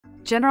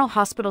General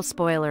Hospital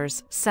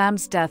spoilers: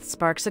 Sam's death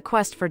sparks a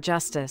quest for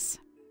justice.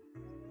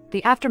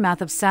 The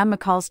aftermath of Sam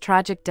McCall's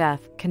tragic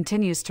death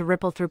continues to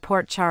ripple through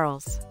Port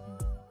Charles.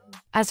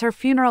 As her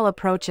funeral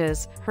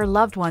approaches, her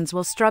loved ones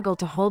will struggle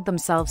to hold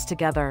themselves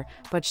together,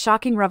 but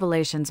shocking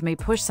revelations may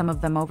push some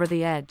of them over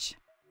the edge.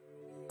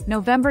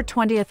 November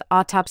 20th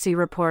autopsy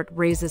report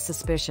raises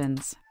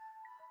suspicions.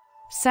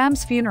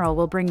 Sam's funeral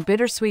will bring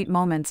bittersweet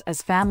moments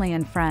as family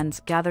and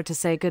friends gather to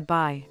say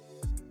goodbye.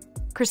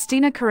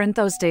 Kristina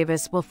Corinthos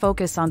Davis will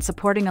focus on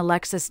supporting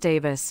Alexis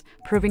Davis,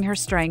 proving her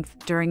strength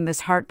during this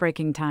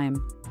heartbreaking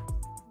time.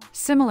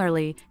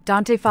 Similarly,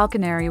 Dante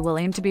Falconeri will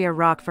aim to be a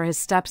rock for his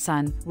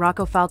stepson,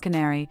 Rocco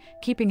Falconeri,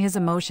 keeping his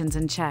emotions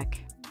in check.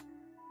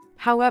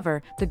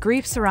 However, the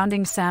grief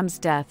surrounding Sam's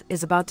death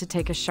is about to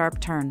take a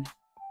sharp turn.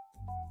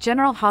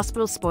 General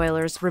Hospital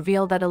spoilers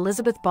reveal that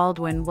Elizabeth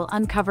Baldwin will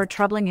uncover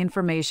troubling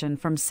information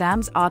from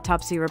Sam's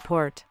autopsy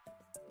report.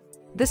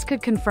 This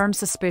could confirm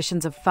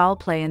suspicions of foul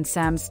play in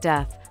Sam's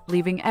death,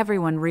 leaving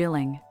everyone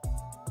reeling.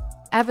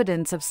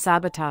 Evidence of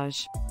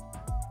sabotage.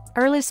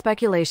 Early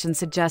speculation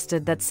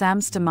suggested that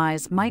Sam's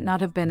demise might not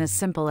have been as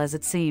simple as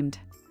it seemed.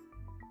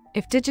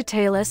 If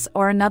digitalis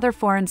or another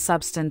foreign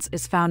substance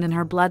is found in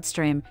her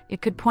bloodstream,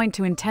 it could point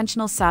to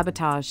intentional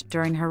sabotage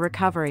during her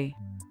recovery.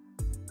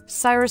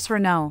 Cyrus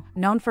Renaud,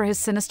 known for his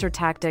sinister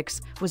tactics,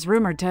 was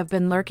rumored to have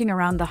been lurking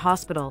around the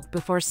hospital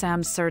before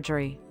Sam's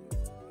surgery.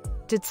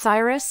 Did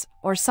Cyrus,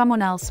 or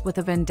someone else with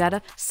a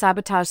vendetta,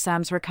 sabotage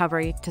Sam's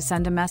recovery to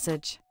send a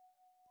message?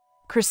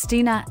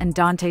 Kristina and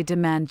Dante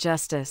demand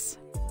justice.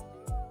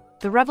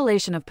 The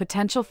revelation of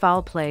potential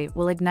foul play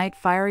will ignite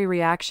fiery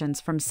reactions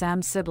from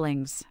Sam's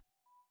siblings.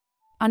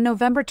 On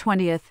November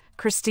 20th,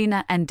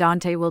 Kristina and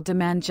Dante will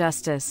demand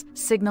justice,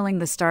 signaling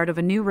the start of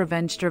a new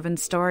revenge-driven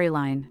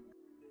storyline.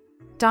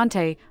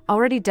 Dante,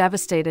 already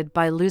devastated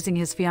by losing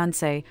his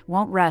fiancée,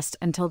 won't rest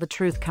until the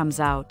truth comes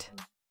out.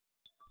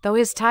 Though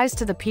his ties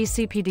to the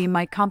PCPD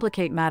might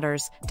complicate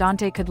matters,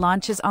 Dante could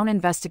launch his own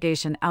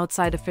investigation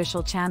outside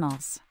official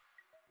channels.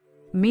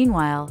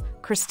 Meanwhile,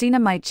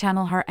 Kristina might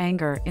channel her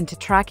anger into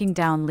tracking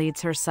down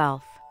leads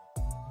herself.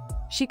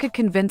 She could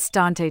convince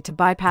Dante to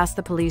bypass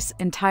the police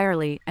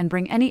entirely and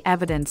bring any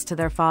evidence to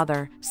their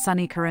father,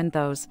 Sonny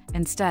Corinthos,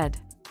 instead.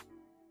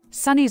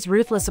 Sonny's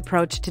ruthless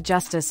approach to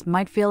justice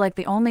might feel like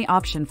the only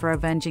option for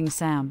avenging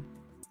Sam.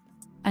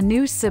 A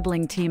new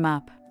sibling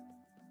team-up.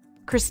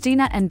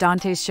 Kristina and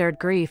Dante's shared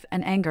grief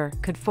and anger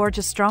could forge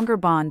a stronger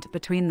bond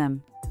between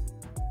them.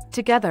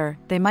 Together,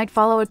 they might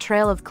follow a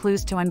trail of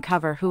clues to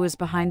uncover who was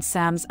behind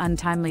Sam's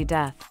untimely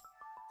death.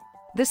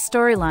 This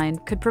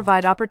storyline could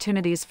provide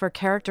opportunities for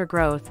character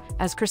growth,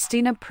 as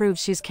Kristina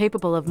proves she's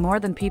capable of more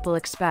than people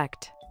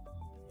expect.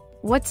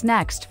 What's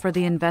next for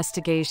the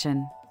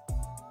investigation?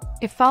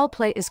 If foul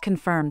play is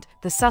confirmed,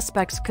 the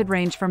suspects could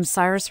range from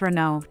Cyrus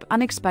Renaud to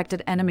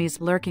unexpected enemies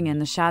lurking in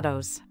the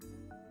shadows.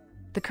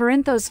 The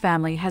Corinthos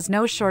family has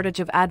no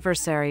shortage of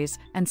adversaries,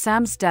 and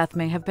Sam's death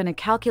may have been a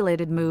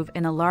calculated move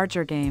in a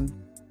larger game.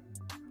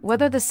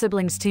 Whether the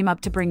siblings team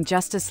up to bring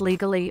justice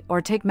legally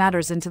or take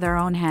matters into their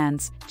own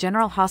hands,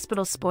 General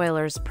Hospital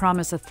spoilers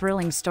promise a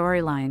thrilling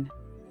storyline.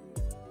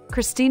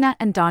 Kristina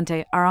and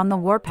Dante are on the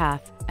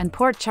warpath, and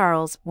Port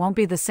Charles won't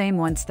be the same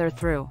once they're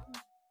through.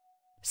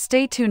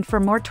 Stay tuned for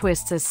more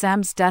twists as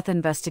Sam's death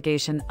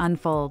investigation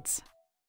unfolds.